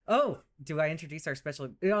Oh, do I introduce our special?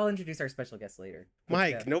 I'll introduce our special guest later.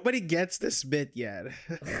 Mike, nobody gets this bit yet.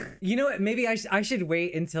 You know what? Maybe I should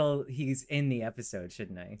wait until he's in the episode,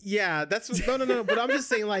 shouldn't I? Yeah, that's no. But I'm just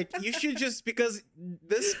saying, like, you should just, because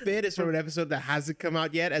this bit is from an episode that hasn't come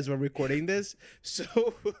out yet as we're recording this,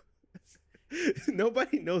 so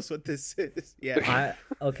nobody knows what this is. Yeah.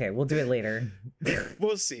 Okay, we'll do it later.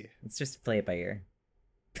 We'll see. Let's just play it by ear.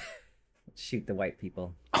 Shoot the white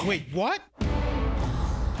people. Wait, what?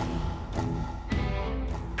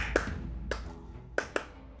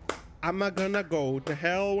 I'm not gonna go to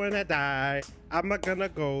hell when I die. I'm not gonna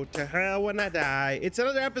go to hell when I die. It's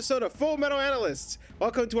another episode of Full Metal Analysts.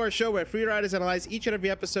 Welcome to our show where free riders analyze each and every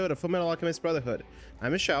episode of Full Metal Alchemist Brotherhood.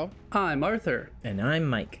 I'm Michelle. I'm Arthur. And I'm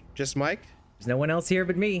Mike. Just Mike? There's no one else here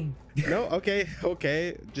but me. No?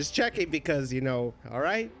 Okay. Just checking because, all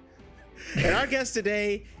right? And our guest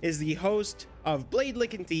today is the host of Blade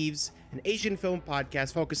Licking Thieves, an Asian film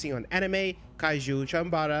podcast focusing on anime, kaiju,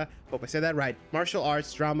 chambara, hope I said that right, martial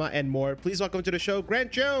arts, drama, and more. Please welcome to the show,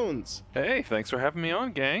 Grant Jones. Hey, thanks for having me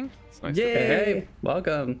on, gang. It's nice Yay. to be here. Hey,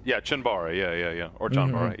 welcome. Yeah, Chinbara, yeah. Or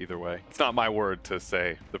Chanbara, either way. It's not my word to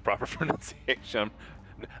say the proper pronunciation.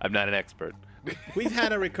 I'm not an expert. We've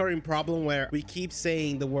had a recurring problem where we keep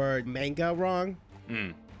saying the word manga wrong.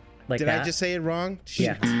 Like Did that? I just say it wrong?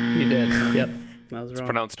 Yeah. You did. Yep. That was It's wrong.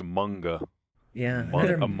 pronounced munga. Yeah.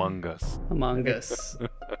 Among Us. Among Us.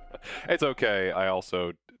 It's okay. I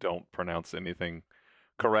also don't pronounce anything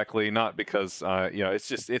correctly, not because, it's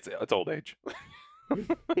just, it's old age. We're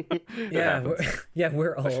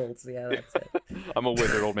old. Yeah, that's it. I'm a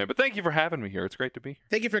withered old man, but thank you for having me here. It's great to be here.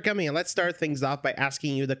 Thank you for coming, and let's start things off by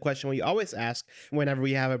asking you the question we always ask whenever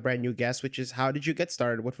we have a brand new guest, which is, how did you get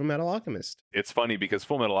started with Full Metal Alchemist? It's funny because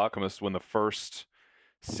Full Metal Alchemist, when the first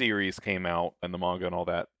series came out and the manga and all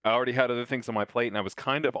that, I already had other things on my plate, and I was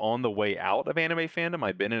kind of on the way out of anime fandom.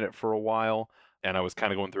 I'd been in it for a while, and I was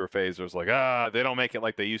kind of going through a phase where it was like, they don't make it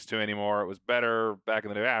like they used to anymore. It was better back in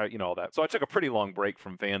the day, all that. So I took a pretty long break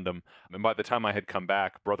from fandom, and by the time I had come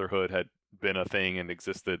back, Brotherhood had been a thing and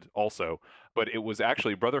existed also. But it was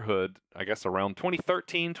actually Brotherhood, I guess, around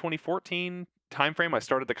 2013, 2014 timeframe, I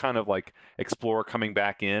started to kind of like explore coming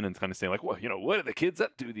back in and kind of saying like, well, what are the kids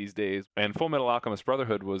up to these days? And Full Metal Alchemist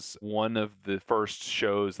Brotherhood was one of the first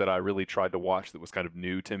shows that I really tried to watch that was kind of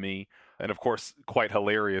new to me. And of course, quite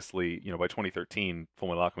hilariously, by 2013, Full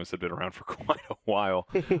Metal Alchemist had been around for quite a while.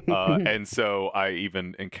 And so I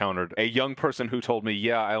even encountered a young person who told me,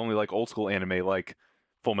 yeah, I only like old school anime like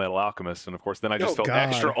Full Metal Alchemist. And of course, then I just felt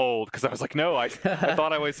extra old because I was like, no, I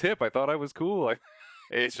thought I was hip. I thought I was cool.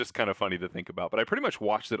 It's just kind of funny to think about. But I pretty much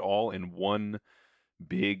watched it all in one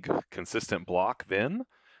big, consistent block then,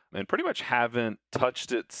 and pretty much haven't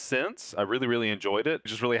touched it since. I really, really enjoyed it.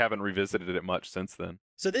 Just really haven't revisited it much since then.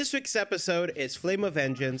 So this week's episode is Flame of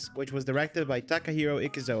Vengeance, which was directed by Takahiro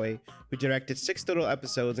Ikizoe, who directed 6 total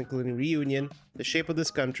episodes, including Reunion, The Shape of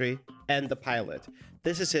This Country, and The Pilot.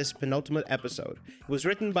 This is his penultimate episode. It was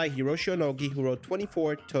written by Hiroshi Onogi, who wrote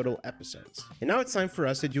 24 total episodes. And now it's time for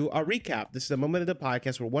us to do our recap. This is the moment of the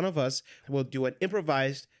podcast where one of us will do an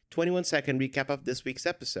improvised 21-second recap of this week's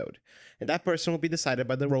episode. And that person will be decided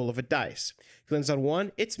by the roll of a dice. If he lands on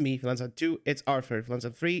 1, it's me. If he lands on 2, it's Arthur. If he lands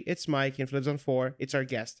on 3, it's Mike. And if he lands on 4, it's our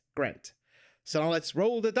guest, Grant. So now let's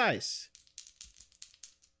roll the dice.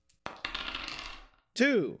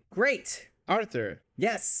 2. Great. Arthur.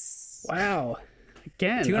 Yes. Wow.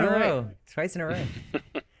 Again. 2 in a all right. row. Twice in a row.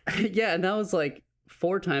 Yeah, and that was like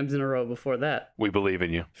 4 times in a row before that. We believe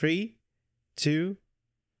in you. 3, 2,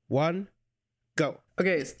 1, go.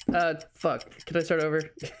 Okay, fuck. Can I start over?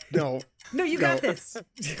 No. No, you got this.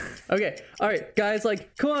 Okay, all right, guys,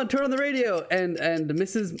 like, come on, turn on the radio. And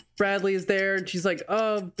Mrs. Bradley is there, and she's like,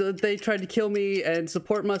 oh, they tried to kill me, and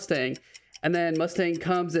support Mustang. And then Mustang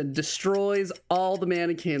comes and destroys all the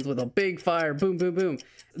mannequins with a big fire. Boom, boom, boom.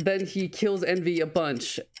 Then he kills Envy a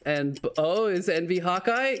bunch. And, is Envy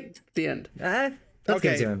Hawkeye? The end. Let's give it to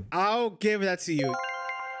Okay, him. I'll give that to you.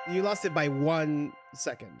 You lost it by 1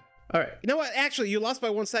 second. All right. You know what? Actually, you lost by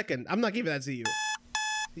 1 second. I'm not giving that to you.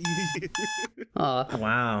 Aw.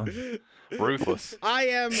 Wow. Ruthless. I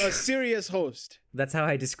am a serious host. That's how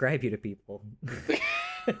I describe you to people.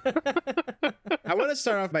 I want to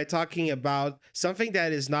start off by talking about something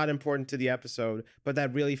that is not important to the episode, but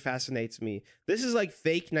that really fascinates me. This is like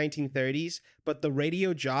fake 1930s, but the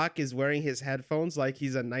radio jock is wearing his headphones like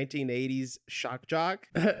he's a 1980s shock jock.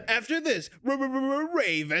 After this,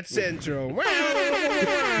 rave at Central.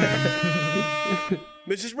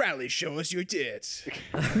 Mrs. Riley, show us your tits.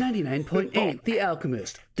 99.8, The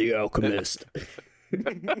Alchemist. The Alchemist.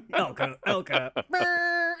 Elka.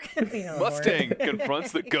 You know, Mustang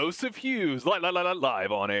confronts the ghost of Hughes live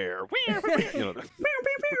on air. You know,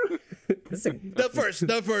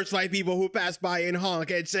 The first 5 people who pass by and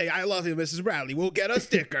honk and say, "I love you, Mrs. Bradley," will get a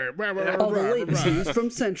sticker. All the ladies from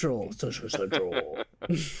Central.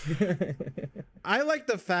 I like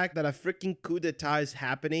the fact that a freaking coup d'etat is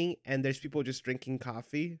happening and there's people just drinking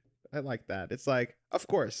coffee. I like that. It's like, of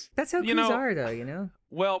course. That's how You coups know- are, though. You know.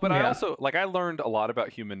 well, but I Yeah. also I learned a lot about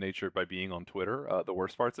human nature by being on Twitter. The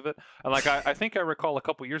worst parts of it, and I think I recall a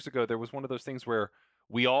couple years ago there was one of those things where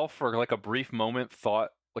we all for like a brief moment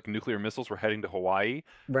thought like nuclear missiles were heading to Hawaii,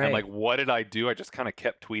 Right. and like what did I do? I just kind of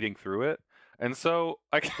kept tweeting through it. And so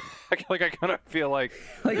I kind of feel like,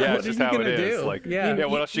 Like, yeah, what it's are just you how it gonna is. do? Like, Yeah. yeah,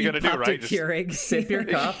 what else you gonna do, popped a right? Just, Keurig. Sip your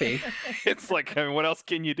coffee. it's like, I mean, what else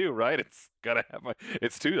can you do, right? It's gotta have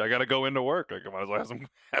it's Tuesday. I gotta go into work. Like, I might as well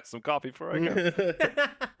have some coffee before I go.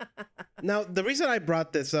 Now, the reason I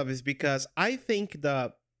brought this up is because I think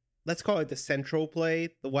let's call it the central play,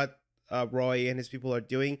 what Roy and his people are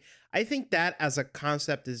doing. I think that as a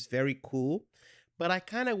concept is very cool, but I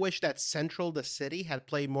kind of wish that Central, the city, had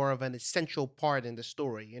played more of an essential part in the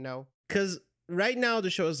story, you know? Because right now the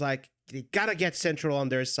show is like, they gotta get Central on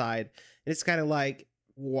their side. And it's kind of like,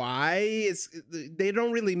 why? They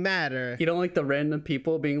don't really matter. You don't like the random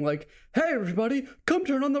people being like, "Hey, everybody, come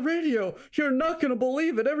turn on the radio. You're not going to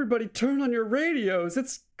believe it. Everybody turn on your radios.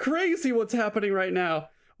 It's crazy what's happening right now."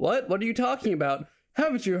 What? What are you talking about?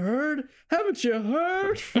 Haven't you heard? Haven't you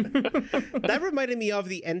heard? That reminded me of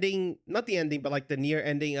the ending, not the ending, but like the near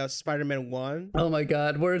ending of Spider-Man 1. Oh my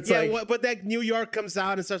God, where it's Yeah, like... but that New York comes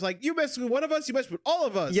out and starts like, "You messed with one of us, you messed with all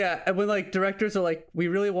of us." Yeah, and when like directors are like, "We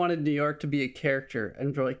really wanted New York to be a character,"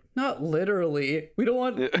 and we're like, "Not literally. We don't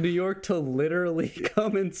want New York to literally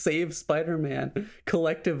come and save Spider-Man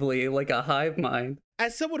collectively like a hive mind."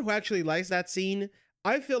 As someone who actually likes that scene,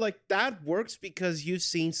 I feel like that works because you've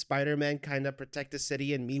seen Spider-Man kind of protect the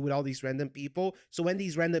city and meet with all these random people. So when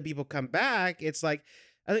these random people come back, it's like,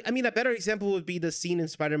 I mean, a better example would be the scene in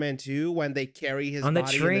Spider-Man 2 when they carry his On the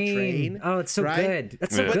body train. in the train. Oh, it's so right? good.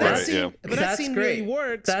 That's so Yeah, But good. that right, scene, yeah. but that That's scene great. really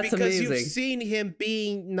works That's because you've amazing. seen him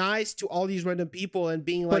being nice to all these random people and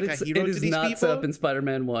being But like a it hero to is these not people. set up in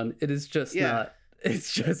Spider-Man 1. It is just Yeah. not.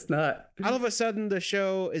 It's just not. All of a sudden, the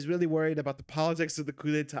show is really worried about the politics of the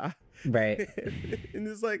coup d'etat. Right. And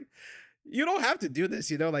it's like, you don't have to do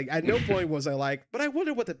this, you know? Like, at no point was I like, but I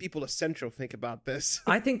wonder what the people of Central think about this.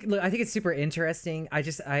 I think it's super interesting. I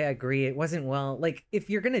agree. It wasn't like,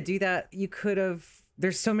 if you're gonna do that, you could have.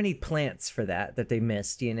 There's so many plants for that they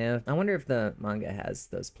missed. You know. I wonder if the manga has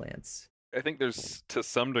those plants. I think there's, to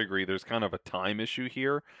some degree, there's kind of a time issue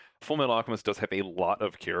here. Full Metal Alchemist does have a lot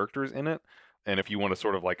of characters in it, and if you want to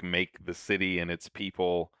sort of like make the city and its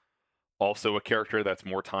people also a character, that's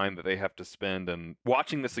more time that they have to spend. And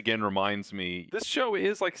watching this again reminds me, this show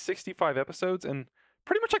is like 65 episodes, and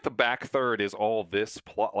pretty much like the back third is all this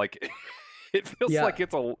plot. Like, it feels Yeah. like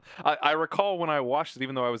it's I recall when I watched it,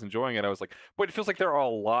 even though I was enjoying it, I was like, but it feels like there are a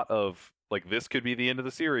lot of, like, this could be the end of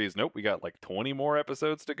the series. Nope, we got like 20 more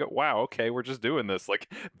episodes to go. Wow, okay, we're just doing this.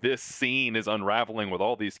 Like, this scene is unraveling with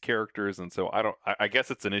all these characters, and so I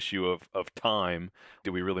guess it's an issue of time.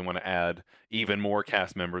 Do we really want to add even more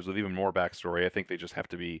cast members with even more backstory? I think they just have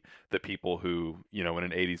to be the people who, you know, in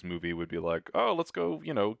an 80s movie would be like, oh, let's go,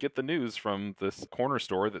 you know, get the news from this corner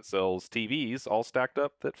store that sells TVs all stacked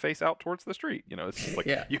up that face out towards the street. You know, it's just like,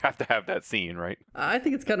 Yeah. you have to have that scene, right? I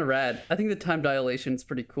think it's kind of rad. I think the time dilation is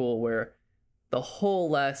pretty cool where the whole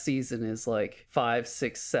last season is like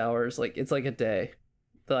 5-6 hours. Like, it's like a day.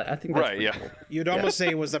 I think that's Right, pretty yeah. cool. You'd almost say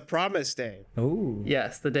it was a promise day. Ooh.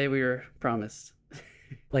 Yes, the day we were promised.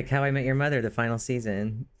 Like How I Met Your Mother, the final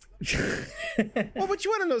season. Well, but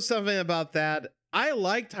you want to know something about that? I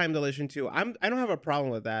like time dilation too. I don't have a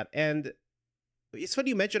problem with that. And it's funny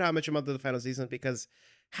you mentioned How Much You Mother the final season, because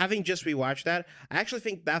having just rewatched that, I actually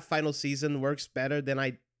think that final season works better than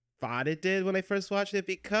I thought it did when I first watched it,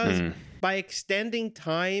 because by extending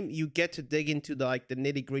time, you get to dig into the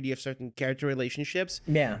nitty gritty of certain character relationships.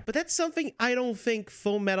 Yeah. But that's something I don't think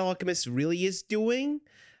Full Metal Alchemist really is doing.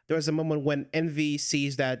 There was a moment when Envy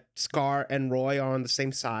sees that Scar and Roy are on the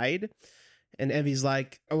same side, and Envy's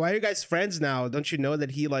like, oh, why are you guys friends now? Don't you know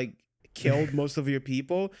that he killed most of your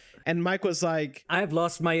people? And Mike was like, I've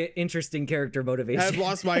lost my interesting character motivation. I've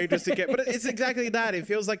lost my interest in But it's exactly that. It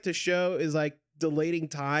feels like the show is delaying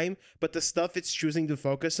time, but the stuff it's choosing to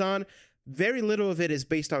focus on, very little of it is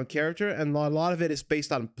based on character, and a lot of it is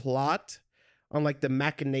based on plot, on the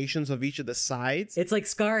machinations of each of the sides. It's like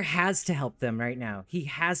Scar has to help them right now. He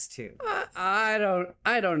has to. I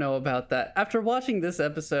don't know about that. After watching this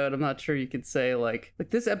episode, I'm not sure you could say like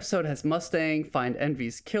this episode has Mustang find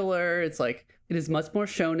Envy's killer. It's like It is much more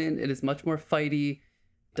shonen. It is much more fighty.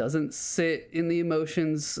 Doesn't sit in the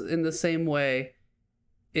emotions in the same way.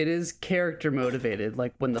 It is character motivated.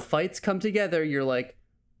 Like when the fights come together, you're like,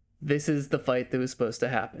 this is the fight that was supposed to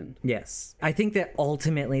happen. Yes. I think that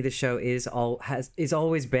ultimately the show is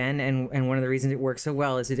always been, and one of the reasons it works so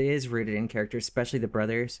well is it is rooted in characters, especially the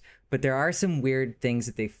brothers. But there are some weird things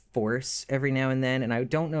that they force every now and then, and I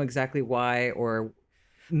don't know exactly why. Or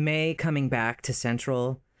May coming back to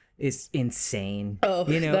Central is insane. Oh,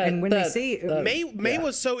 and when they say May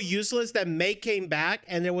was so useless that May came back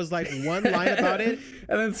and there was like one line about it.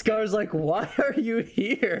 And then Scar's like, why are you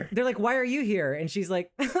here? they're like, why are you here? And she's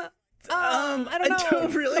like, I don't know. I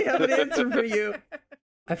don't really have an answer for you.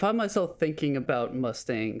 I find myself thinking about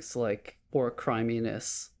Mustang's like war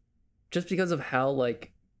criminess just because of how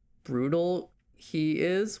like brutal he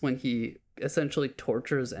is when he essentially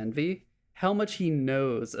tortures Envy. How much he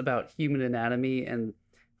knows about human anatomy and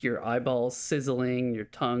your eyeballs sizzling, your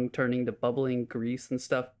tongue turning to bubbling grease and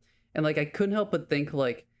stuff. And like I couldn't help but think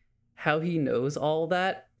like how he knows all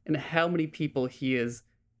that and how many people he has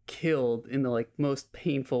killed in the like most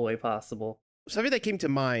painful way possible. Something that came to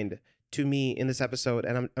mind to me in this episode,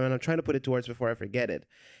 and I'm trying to put it towards before I forget it.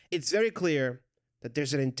 It's very clear that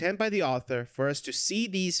there's an intent by the author for us to see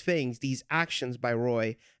these things, these actions by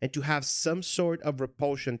Roy, and to have some sort of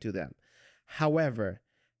repulsion to them. However,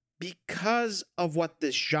 because of what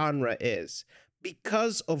this genre is,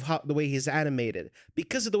 because of the way he's animated,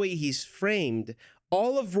 because of the way he's framed,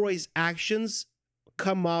 all of Roy's actions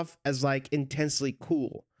come off as like intensely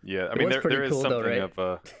cool. Yeah, I mean, there is cool, something though, right?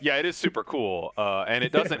 of yeah, it is super cool, and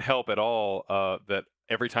it doesn't help at all that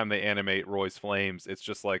every time they animate Roy's flames, it's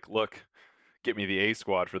just like, look, get me the A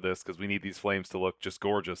squad for this because we need these flames to look just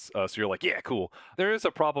gorgeous. So you're like, yeah, cool. There is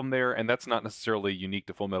a problem there, and that's not necessarily unique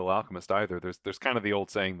to Full Metal Alchemist either. There's kind of the old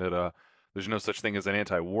saying that there's no such thing as an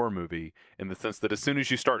anti-war movie, in the sense that as soon as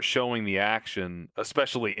you start showing the action,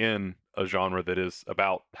 especially in a genre that is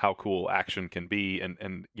about how cool action can be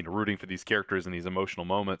and rooting for these characters and these emotional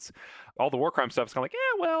moments, all the war crime stuff is kind of like,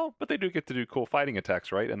 yeah, well, but they do get to do cool fighting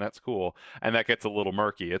attacks, right? And that's cool. And that gets a little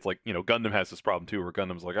murky. It's like, Gundam has this problem too, where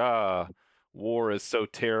Gundam's like, war is so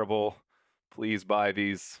terrible. Please buy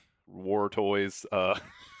these war toys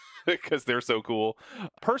because they're so cool.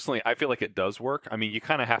 Personally, I feel like it does work. I mean, you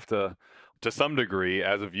kind of have to some degree,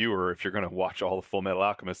 as a viewer, if you're going to watch all of Full Metal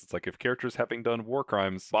Alchemist, it's like if characters having done war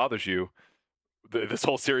crimes bothers you, this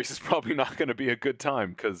whole series is probably not going to be a good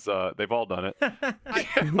time because they've all done it.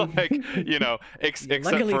 Luckily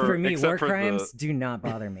for me, war crimes do not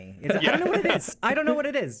bother me. I don't know what it is. I don't know what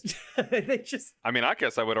it is. They just. I mean, I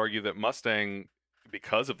guess I would argue that Mustang,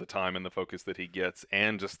 because of the time and the focus that he gets,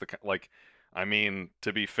 and just the I mean,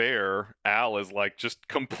 to be fair, Al is like just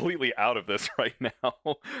completely out of this right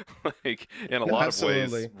now. Like in a lot of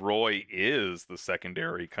ways, Roy is the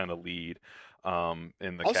secondary kind of lead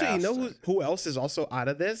in the cast. Also, you know who else is also out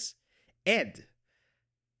of this? Ed.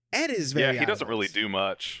 Ed is very. Yeah, he doesn't really do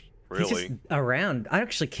much. Really, he's just around. I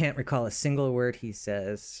actually can't recall a single word he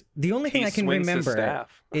says. The only thing I can remember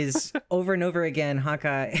is over and over again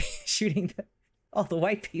Hawkeye shooting all the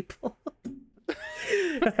white people.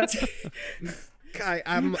 Guy,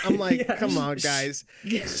 I'm like, yeah. Come on, guys.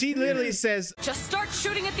 She literally says, just start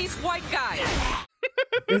shooting at these white guys.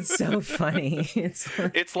 It's so funny.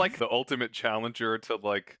 It's like the ultimate challenger to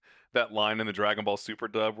like that line in the Dragon Ball Super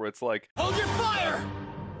dub where it's like, hold your fire!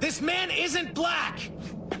 This man isn't black!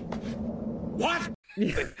 What?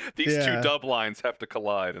 These two dub lines have to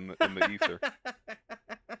collide in the ether.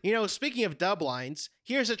 Speaking of dub lines,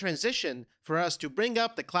 here's a transition for us to bring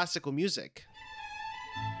up the classical music.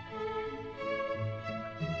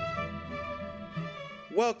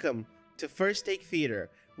 Welcome to First Take Theater,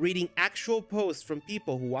 reading actual posts from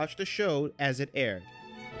people who watched the show as it aired.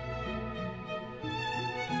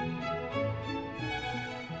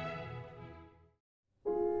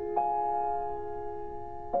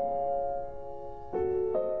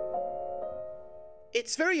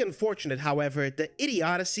 It's very unfortunate, however, the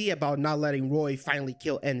idiocy about not letting Roy finally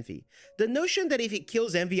kill Envy. The notion that if he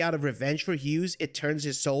kills Envy out of revenge for Hughes, it turns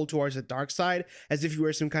his soul towards the dark side, as if he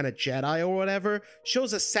were some kind of Jedi or whatever,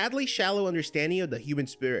 shows a sadly shallow understanding of the human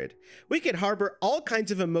spirit. We can harbor all kinds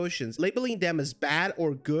of emotions, labeling them as bad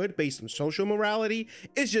or good based on social morality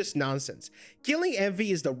is just nonsense. Killing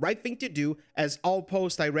Envy is the right thing to do, as all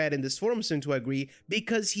posts I read in this forum seem to agree,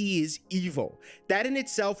 because he is evil. That in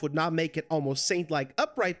itself would not make an almost saint-like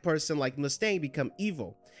upright person like Mustang become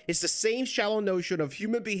evil. It's the same shallow notion of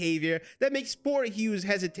human behavior that makes poor Hughes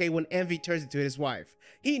hesitate when Envy turns into his wife.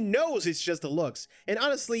 He knows it's just the looks, and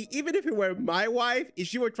honestly, even if it were my wife, if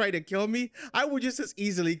she were trying to kill me, I would just as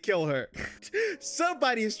easily kill her.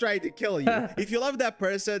 Somebody is trying to kill you. If you love that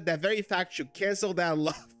person, that very fact should cancel that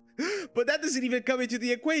love. But that doesn't even come into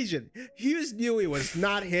the equation. Hughes knew it was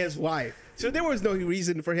not his wife, so there was no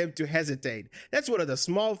reason for him to hesitate. That's one of the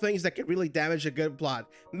small things that can really damage a good plot,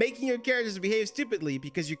 making your characters behave stupidly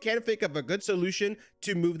because you can't think of a good solution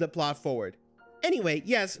to move the plot forward. Anyway,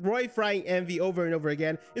 yes, Roy frying Envy over and over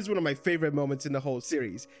again is one of my favorite moments in the whole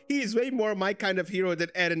series. He is way more my kind of hero than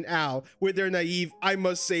Ed and Al with their naive, I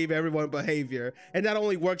must save everyone behavior. And that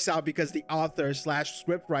only works out because the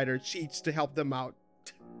author/scriptwriter cheats to help them out.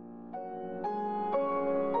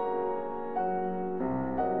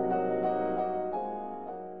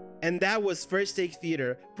 And that was First Take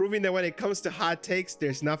Theater, proving that when it comes to hot takes,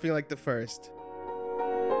 there's nothing like the first.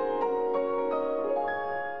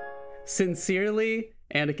 Sincerely,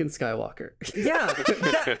 Anakin Skywalker. Yeah,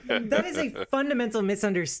 that is a fundamental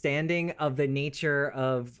misunderstanding of the nature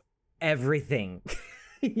of everything.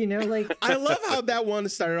 You know, like, I love how that one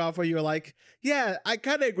started off where you were like, yeah, I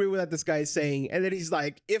kind of agree with what this guy's saying. And then he's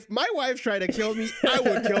like, if my wife tried to kill me, I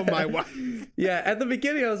would kill my wife. Yeah, at the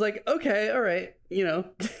beginning I was like, okay, all right, you know.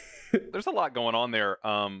 There's a lot going on there.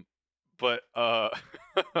 But how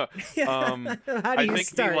do I you think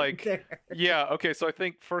start there? yeah, okay, so I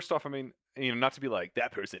think first off, I mean, you know, not to be like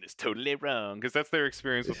that person is totally wrong because that's their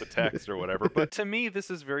experience with the text or whatever, but to me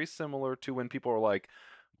this is very similar to when people are like,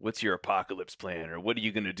 what's your apocalypse plan, or what are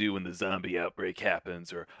you going to do when the zombie outbreak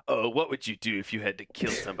happens, or oh, what would you do if you had to kill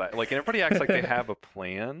somebody? Like, everybody acts like they have a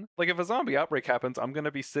plan. Like, if a zombie outbreak happens, I'm going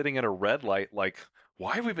to be sitting at a red light like,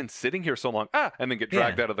 why have we been sitting here so long? And then get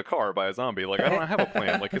dragged out of the car by a zombie. Like, I don't have a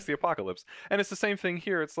plan. Like, it's the apocalypse. And it's the same thing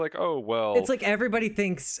here. It's like, oh, well. It's like everybody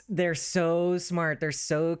thinks they're so smart. They're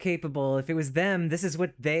so capable. If it was them, this is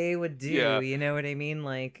what they would do. Yeah. You know what I mean?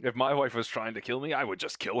 Like, if my wife was trying to kill me, I would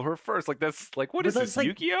just kill her first. Like, that's like, what But is that's this, like-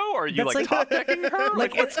 Yu-Gi-Oh? Are you that's like like- top decking her?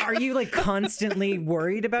 like, are you like constantly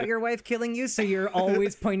worried about your wife killing you? So you're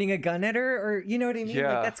always pointing a gun at her, or you know what I mean?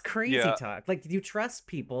 Yeah, Like, that's crazy yeah. talk. Like, you trust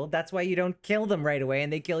people. That's why you don't kill them right away,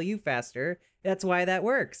 and they kill you faster. That's why that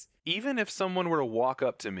works. Even if someone were to walk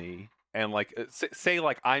up to me and like say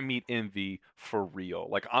like I meet Envy for real,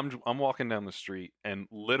 like I'm walking down the street and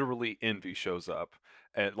literally Envy shows up,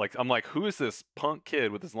 and like I'm like, who is this punk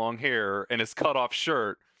kid with his long hair and his cut off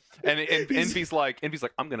shirt? And Envy's like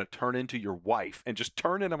I'm gonna turn into your wife, and just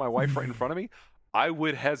turn into my wife right in front of me. I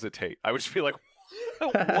would hesitate. I would just be like,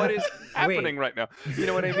 what is happening right now? You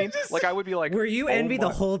know what I mean? Like, I would be like, Were you oh Envy the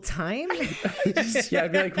my- whole time? Yeah,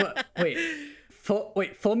 I'd be like, what?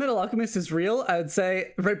 Full Metal Alchemist is real? I would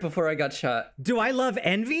say right before I got shot. Do I love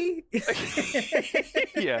Envy?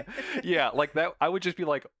 yeah, like that. I would just be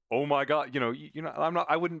like, oh my god, you know,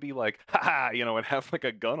 I wouldn't be like, ha, you know, and have like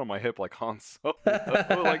a gun on my hip like Han Solo.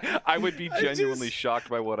 Like, I would be genuinely shocked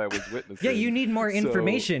by what I was witnessing. Yeah, you need more So-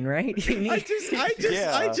 information, right? You need...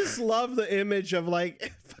 I just love the image of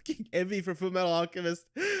like fucking Envy from Fullmetal Alchemist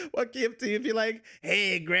walking up to you and be like,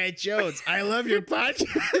 hey, Grant Jones, I love your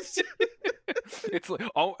podcast. It's like,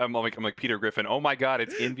 oh, I'm like Peter Griffin. Oh my god,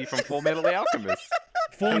 it's Envy from Full Metal the Alchemist.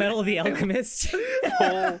 Full Metal the Alchemist.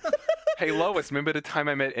 Hey Lois, remember the time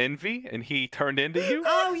I met Envy and he turned into you?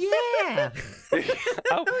 Oh yeah.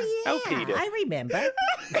 Oh, Peter. I remember.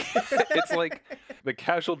 It's like the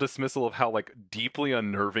casual dismissal of how like deeply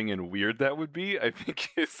unnerving and weird that would be. I think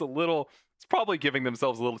it's probably giving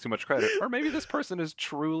themselves a little too much credit, or maybe this person is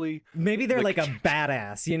truly Maybe they're like a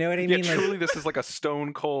badass. You know what I mean? yeah, Like, truly this is like a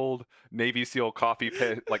stone cold Navy SEAL copy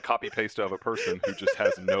paste of a person who just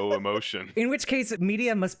has no emotion. in which case,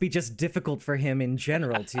 media must be just difficult for him in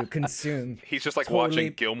general to consume. He's just like Totally.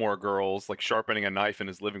 watching Gilmore Girls, like sharpening a knife in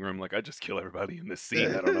his living room. Like, I just kill everybody in this scene.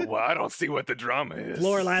 I don't know why. I don't see what the drama is.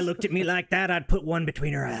 Lorelai looked at me like that, I'd put one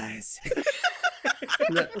between her eyes.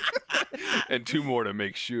 And two more to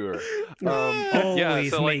make sure.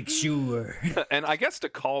 Always so, like, make sure. and I guess to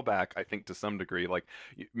call back, I think to some degree, like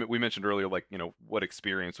we mentioned earlier, like, you know, what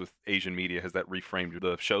experience with Asian media has that reframed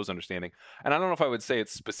the show's understanding? And I don't know if I would say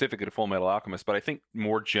it's specific to Full Metal Alchemist, but I think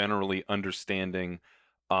more generally understanding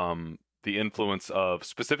the influence of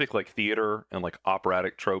specific like theater and like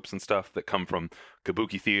operatic tropes and stuff that come from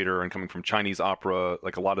Kabuki theater and coming from Chinese opera,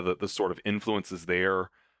 like a lot of the sort of influences there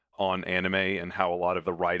on anime, and how a lot of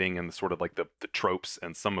the writing and the sort of like the tropes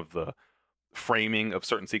and some of the framing of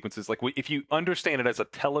certain sequences, like if you understand it as a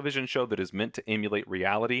television show that is meant to emulate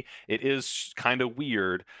reality, it is kind of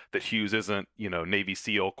weird that Hughes isn't, you know, Navy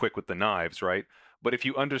SEAL quick with the knives, right? But if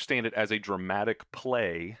you understand it as a dramatic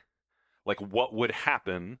play Like, what would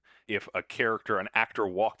happen if a character, an actor,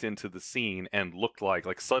 walked into the scene and looked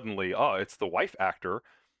like suddenly, oh, it's the wife actor.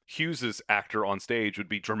 Hughes's actor on stage would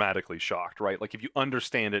be dramatically shocked, right? Like, if you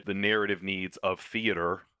understand it, the narrative needs of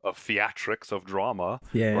theater, of theatrics, of drama,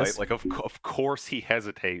 right? Like, of course he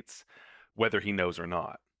hesitates whether he knows or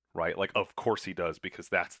not, right? Like, of course he does, because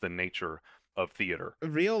that's the nature of theater.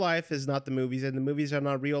 Real life is not the movies, and the movies are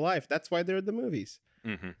not real life. That's why they're the movies.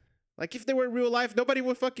 Mm-hmm. Like, if they were real life, nobody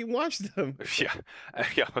would fucking watch them. Yeah.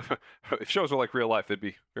 If shows were like real life, they'd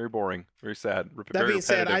be very boring, very sad. That being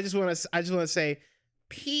said, I repetitive. just want to say,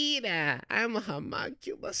 Peter, I'm a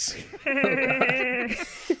homunculus. And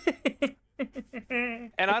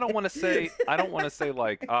I don't want to say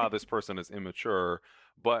like, this person is immature,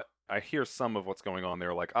 but I hear some of what's going on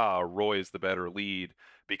there, like, Roy's the better lead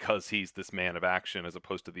because he's this man of action as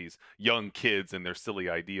opposed to these young kids and their silly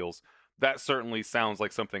ideals. That certainly sounds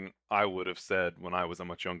like something I would have said when I was a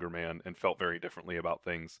much younger man and felt very differently about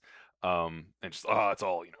things. And just, it's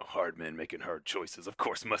all, hard men making hard choices. Of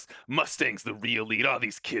course, Mustang's the real lead. All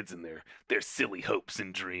these kids and their silly hopes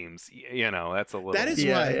and dreams. That's a little... That is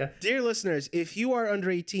why, dear listeners, if you are under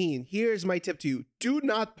 18, here's my tip to you. Do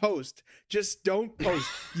not post. Just don't post.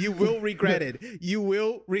 You will regret it. You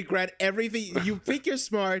will regret everything. You think you're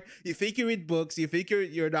smart. You think you read books. You think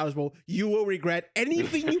you're knowledgeable. You will regret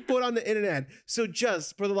anything you put on the internet. So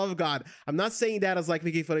just, for the love of God, I'm not saying that as like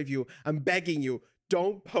making fun of you. I'm begging you.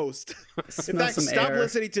 Don't post. In fact, stop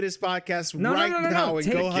listening to this podcast right now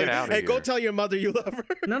and go tell your mother you love her.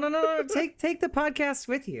 No. Take the podcast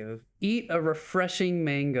with you. Eat a refreshing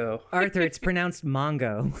mango. Arthur, it's pronounced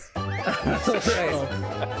Mongo.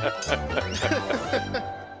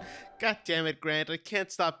 God damn it, Grant. I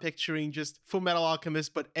can't stop picturing just Full Metal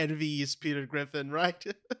Alchemist, but Envy is Peter Griffin, right?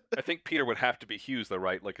 I think Peter would have to be Hughes, though,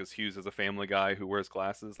 right? Like, because Hughes is a family guy who wears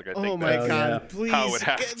glasses. Like, I think oh my God, yeah. please, how it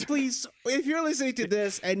has to. Please, if you're listening to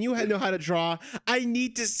this and you know how to draw, I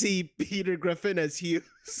need to see Peter Griffin as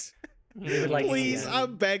Hughes. Please,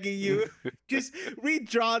 I'm begging you. Just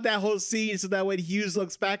redraw that whole scene so that when Hughes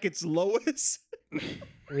looks back, it's Lois.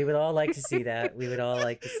 We would all like to see that. We would all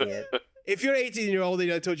like to see it. If you're 18-year-old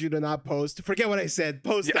and I told you to not post, forget what I said.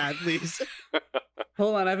 Post that, please.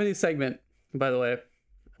 Hold on, I have a new segment, by the way.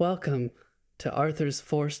 Welcome to Arthur's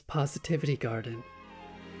Forced Positivity Garden.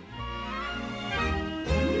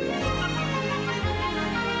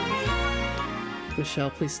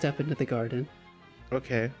 Michelle, please step into the garden.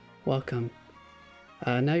 Okay. Welcome.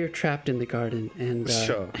 Now you're trapped in the garden, and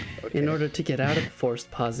Sure. Okay. in order to get out of the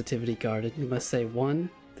Forced Positivity Garden, you must say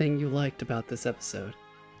one thing you liked about this episode.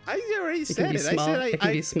 I already It said can be it. small, I said it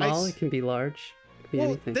can be small, it can be large, it can be well,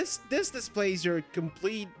 anything. this displays your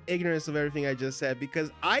complete ignorance of everything I just said, because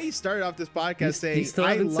I started off this podcast saying you still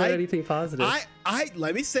haven't said anything positive. I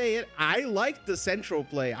let me say it. I liked the Central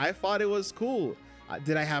play. I thought it was cool.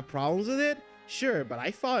 Did I have problems with it? Sure, but I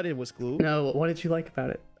thought it was cool. No, what did you like about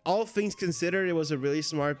it? All things considered, it was a really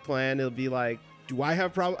smart plan. It'll be like, do I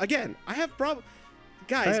have problem? Again, I have problem.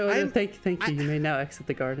 Guys, All right, well, thank you. You may now exit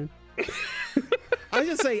the garden. I was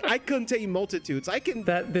just saying, I contain multitudes. I can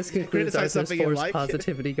This concludes criticize Arthur's something in Forced life.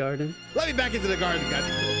 Positivity Garden. Let me back into the garden, guys.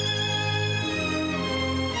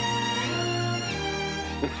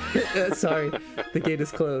 Sorry, the gate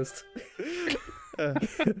is closed.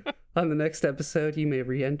 On the next episode, you may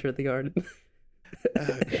re-enter the garden.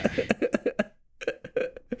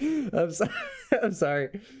 I'm sorry.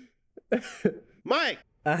 Mike,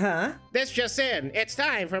 Uh-huh. this just in. It's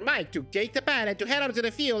time for Mike to take the pad and to head out to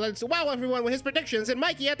the field and to wow everyone with his predictions, and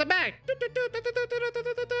Mikey at the back.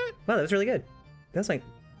 Wow, that was really good.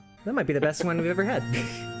 That might be the best one we've ever had.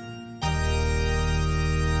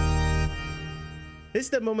 This is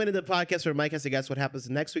the moment in the podcast where Mike has to guess what happens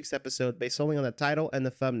in next week's episode based solely on the title and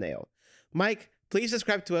the thumbnail. Mike, please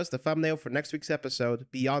describe to us the thumbnail for next week's episode,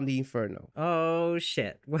 Beyond the Inferno. Oh,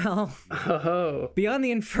 shit. Well, Oh, Beyond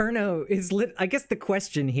the Inferno is I guess the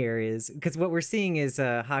question here is, because what we're seeing is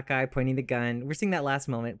Hawkeye pointing the gun. We're seeing that last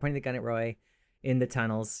moment, pointing the gun at Roy in the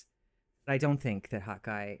tunnels. I don't think that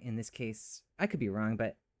Hawkeye, in this case, I could be wrong,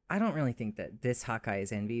 but I don't really think that this Hawkeye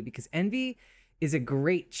is Envy, because Envy is a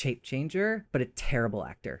great shape changer, but a terrible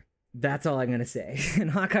actor. That's all I'm going to say. And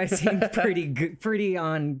Hawkeye seemed pretty good, pretty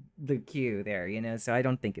on the cue there, so I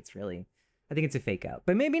don't think it's really, I think it's a fake out,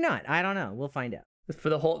 but maybe not. I don't know. We'll find out.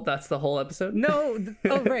 that's the whole episode? No.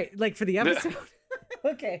 Oh, right. Like for the episode.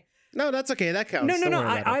 Okay. No, that's okay. That counts. No. Don't worry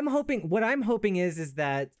about it. I'm hoping, what I'm hoping is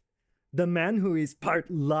that the man who is part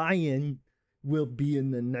lion will be in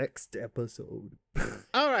the next episode.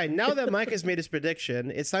 All right, now that Mike has made his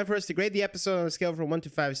prediction, it's time for us to grade the episode on a scale from 1 to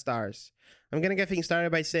 5 stars. I'm going to get things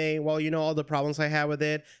started by saying, well, you know all the problems I had with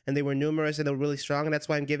it, and they were numerous and they were really strong, and that's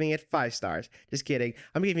why I'm giving it 5 stars. Just kidding.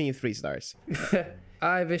 I'm giving you 3 stars.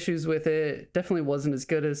 I have issues with it. Definitely wasn't as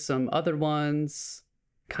good as some other ones.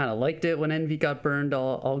 Kind of liked it when Envy got burned,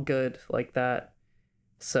 all good like that.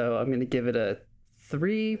 So I'm going to give it a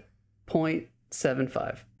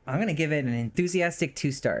 3.75. I'm going to give it an enthusiastic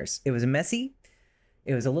 2 stars. It was messy.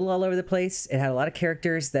 It was a little all over the place. It had a lot of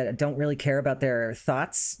characters that don't really care about their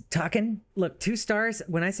thoughts talking. Look, 2 stars.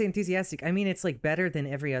 When I say enthusiastic, I mean it's like better than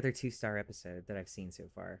every other 2-star episode that I've seen so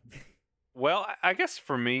far. Well, I guess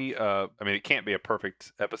for me, I mean, it can't be a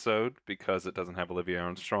perfect episode because it doesn't have Olivia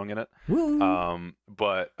Armstrong in it. Woo!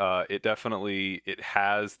 But it definitely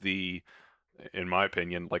has the, in my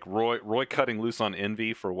opinion, like Roy cutting loose on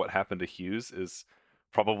Envy for what happened to Hughes is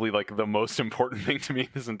probably like the most important thing to me in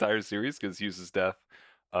this entire series, because Hughes' death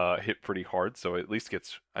hit pretty hard. So it at least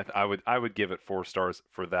gets, I would give it 4 stars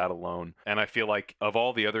for that alone. And I feel like of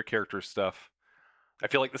all the other character stuff, I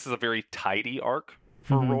feel like this is a very tidy arc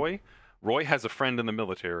for Roy. Roy has a friend in the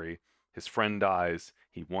military. His friend dies.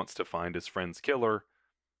 He wants to find his friend's killer.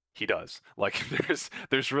 He does. Like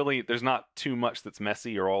there's not too much that's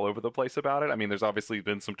messy or all over the place about it. I mean, there's obviously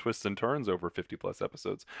been some twists and turns over 50 plus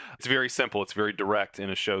episodes. It's very simple. It's very direct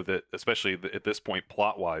in a show that, especially at this point,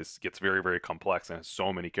 plot wise, gets very, very complex and has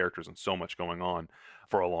so many characters and so much going on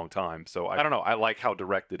for a long time. So I don't know. I like how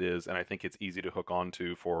direct it is, and I think it's easy to hook on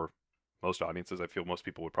to for most audiences. I feel most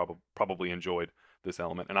people would probably enjoyed this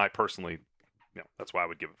element, and I personally, that's why I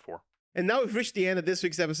would give it 4. And now we've reached the end of this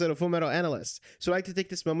week's episode of Full Metal Analysts. So I'd like to take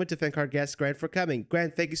this moment to thank our guest, Grant, for coming.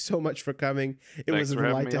 Grant, thank you so much for coming. It was a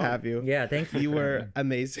delight to have you. Yeah, thank you. You were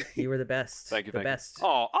amazing. You were the best. Thank you. The best.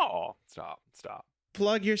 Oh, stop.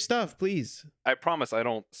 Plug your stuff, please. I promise I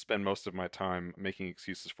don't spend most of my time making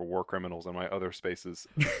excuses for war criminals in my other spaces.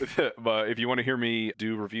 But if you want to hear me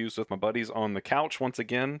do reviews with my buddies on the couch, once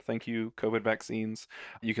again, thank you, COVID vaccines.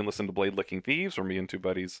 You can listen to Blade Licking Thieves, where me and 2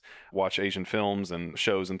 buddies watch Asian films and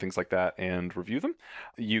shows and things like that and review them.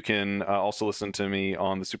 You can also listen to me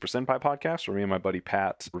on the Super Senpai podcast, where me and my buddy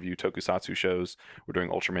Pat review tokusatsu shows. We're doing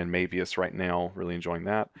Ultraman Mavius right now, really enjoying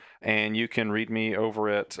that. And you can read me over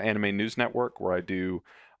at Anime News Network, where I do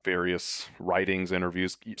various writings,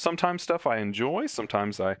 interviews, sometimes stuff I enjoy,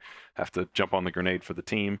 sometimes I have to jump on the grenade for the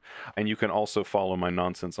team. And you can also follow my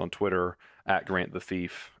nonsense on Twitter at Grant the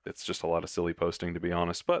Thief. It's just a lot of silly posting, to be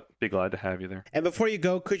honest, but be glad to have you there. And before you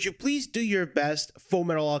go, could you please do your best, Full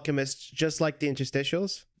Metal Alchemist, just like the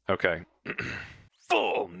interstitials? Okay.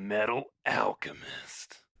 Full Metal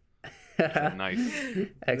Alchemist. Nice.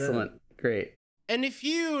 Excellent. Great. And if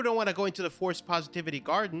you don't want to go into the Force Positivity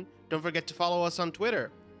Garden, don't forget to follow us on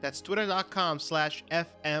Twitter. That's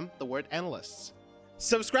twitter.com/FM, the word analysts.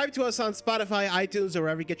 Subscribe to us on Spotify, iTunes, or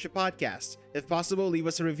wherever you get your podcasts. If possible, leave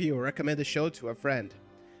us a review or recommend the show to a friend.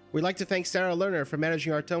 We'd like to thank Sarah Lerner for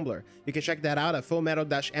managing our Tumblr. You can check that out at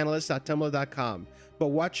fullmetal-analyst.tumblr.com. But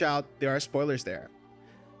watch out, there are spoilers there.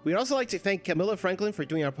 We'd also like to thank Camilla Franklin for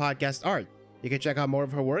doing our podcast art. You can check out more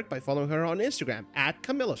of her work by following her on Instagram at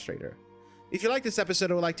Camillastrator. If you like this episode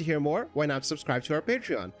and would like to hear more, why not subscribe to our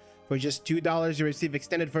Patreon? For just $2, you receive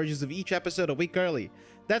extended versions of each episode a week early.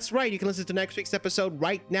 That's right, you can listen to next week's episode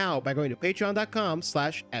right now by going to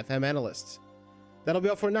patreon.com/FMAnalysts. That'll be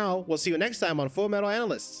all for now. We'll see you next time on Full Metal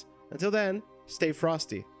Analysts. Until then, stay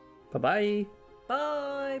frosty. Bye-bye.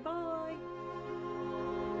 Bye. Bye.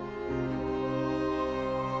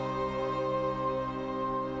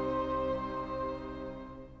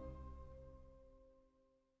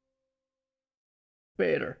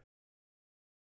 Vader.